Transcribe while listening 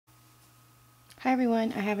Hi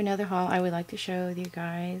everyone, I have another haul I would like to show with you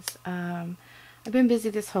guys. I've been busy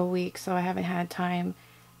this whole week, so I haven't had time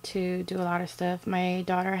to do a lot of stuff. My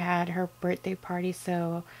daughter had her birthday party,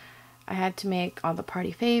 so I had to make all the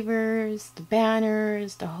party favors, the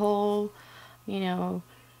banners, the whole,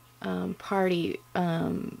 party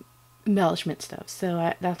embellishment stuff.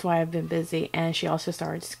 So that's why I've been busy. And she also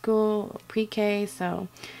started school, pre-K, so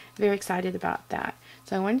very excited about that.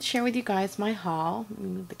 So I wanted to share with you guys my haul. Let me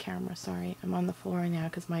move the camera, sorry. I'm on the floor now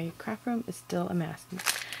because my craft room is still a mess.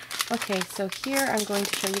 Okay, so here I'm going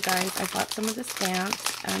to show you guys, I bought some of the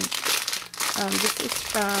stamps. This is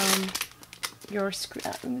from your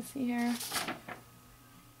let me see here.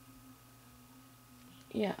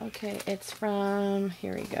 Yeah, okay, it's from,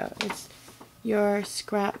 here we go. It's your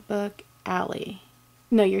Scrapbook Alley.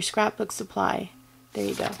 No, your Scrapbook Supply. There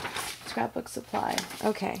you go. Scrapbook Supply.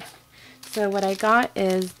 Okay. So what I got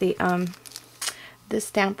is the this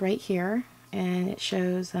stamp right here, and it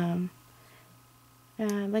shows like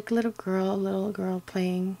a little girl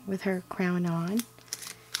playing with her crown on.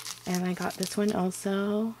 And I got this one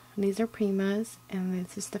also. These are Prima's, and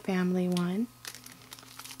this is the family one.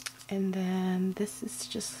 And then this is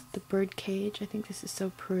just the bird cage. I think this is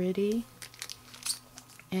so pretty.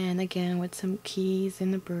 And again with some keys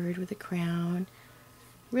and the bird with a crown.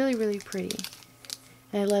 Really, really pretty.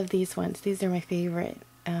 And I love these ones. These are my favorite.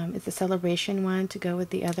 It's a celebration one to go with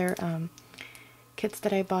the other kits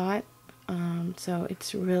that I bought. So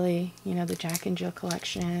it's really, the Jack and Jill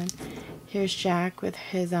collection. Here's Jack with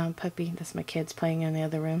his puppy. That's my kids playing in the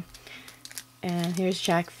other room. And here's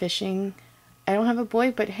Jack fishing. I don't have a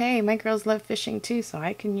boy, but hey, my girls love fishing too, so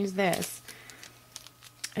I can use this.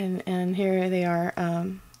 And here they are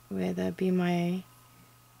with Be My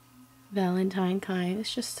Valentine kind.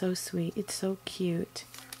 It's just so sweet. It's so cute.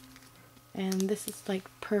 And this is like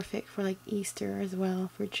perfect for like Easter as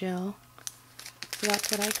well for Jill. So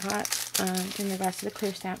that's what I got in regards to the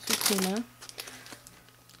clear stamps with Prima.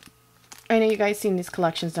 I know you guys seen these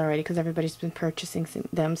collections already because everybody's been purchasing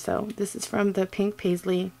them. So this is from the Pink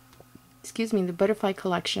Paisley, the Butterfly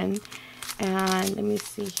collection. And let me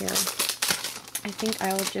see here. I think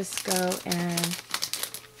I will just go and,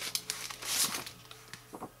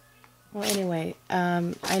 well, anyway,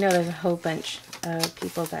 I know there's a whole bunch of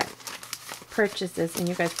people that purchased this, and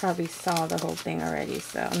you guys probably saw the whole thing already,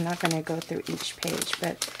 so I'm not going to go through each page,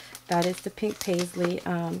 but that is the Pink Paisley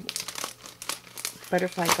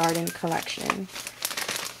Butterfly Garden collection.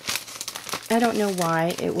 I don't know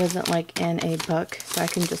why it wasn't like in a book, so I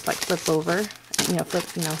can just like flip over,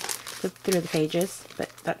 flip through the pages, but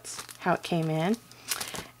that's how it came in.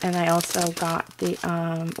 And I also got the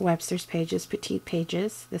Webster's Pages, Petite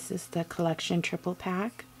Pages. This is the collection triple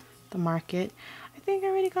pack, the market. I think I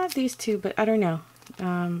already got these two, but I don't know.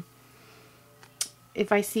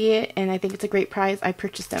 If I see it and I think it's a great price, I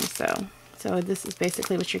purchase them. So this is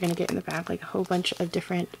basically what you're going to get in the back, like a whole bunch of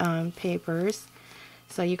different papers.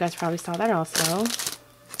 So you guys probably saw that also.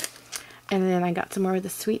 And then I got some more of the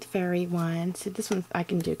Sweet Fairy one. So this one I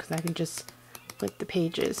can do because I can just flip the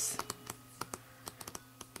pages.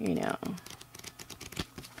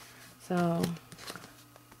 So,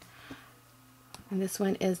 and this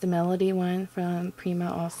one is the Melody one from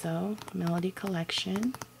Prima also, Melody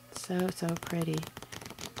collection. So pretty.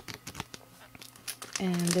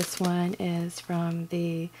 And this one is from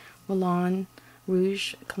the Moulin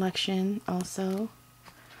Rouge collection also.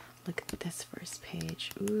 Look at this first page.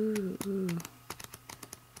 Ooh, ooh.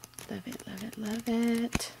 Love it, love it, love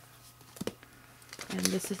it. And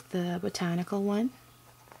this is the botanical one.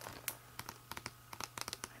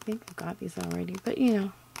 I think I got these already, but I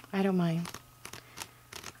don't mind.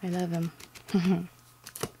 I love them.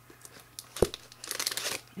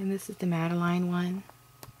 And this is the Madeline one.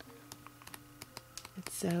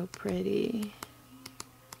 It's so pretty.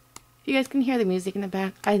 You guys can hear the music in the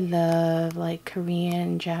back. I love like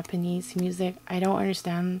Korean, Japanese music. I don't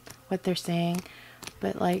understand what they're saying,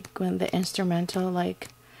 but like when the instrumental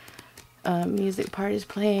music part is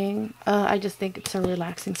playing, I just think it's so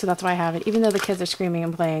relaxing, so that's why I have it. Even though the kids are screaming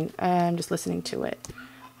and playing, I'm just listening to it.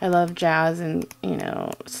 I love jazz and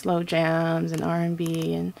slow jams and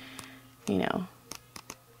R&B and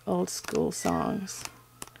old school songs.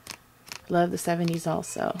 Love the 70s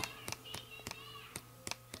also.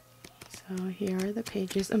 So here are the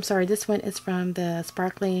pages. I'm sorry, this one is from the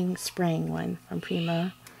Sparkling Spring one from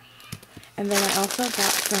Prima. And then I also got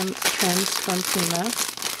some trims from Prima.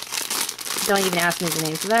 Don't even ask me the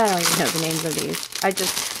names of that. I don't even know the names of these.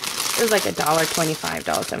 It was like $1.25,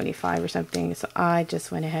 $1.75 or something. So I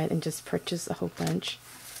just went ahead and just purchased a whole bunch.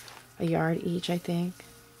 A yard each, I think.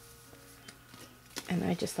 And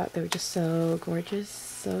I just thought they were just so gorgeous.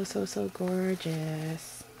 So, so, so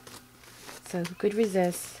gorgeous. So good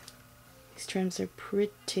resist. These trims are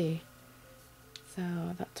pretty. So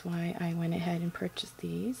that's why I went ahead and purchased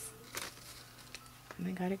these. And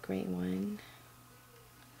I got a great one.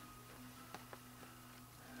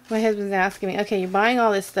 My husband's asking me, okay, you're buying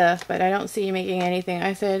all this stuff, but I don't see you making anything.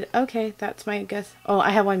 I said, okay, that's my guess. Oh,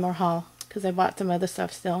 I have one more haul because I bought some other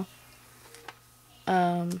stuff still.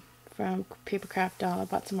 From Paper Craft Doll, I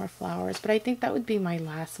bought some more flowers, but I think that would be my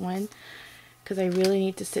last one because I really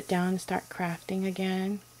need to sit down and start crafting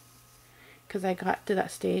again. Because I got to that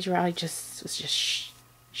stage where I just was just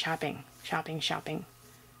shopping.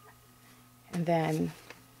 And then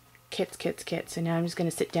kits. So now I'm just going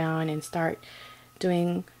to sit down and start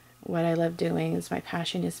doing what I love doing. Is my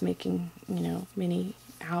passion is making, you know, mini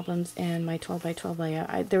albums and my 12 by 12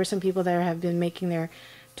 layout. There were some people that have been making their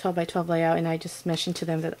 12 by 12 layout, and I just mentioned to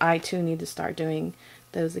them that I too need to start doing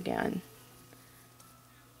those again.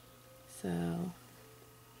 So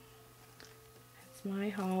that's my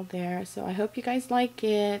haul there. So I hope you guys like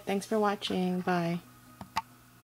it. Thanks for watching. Bye.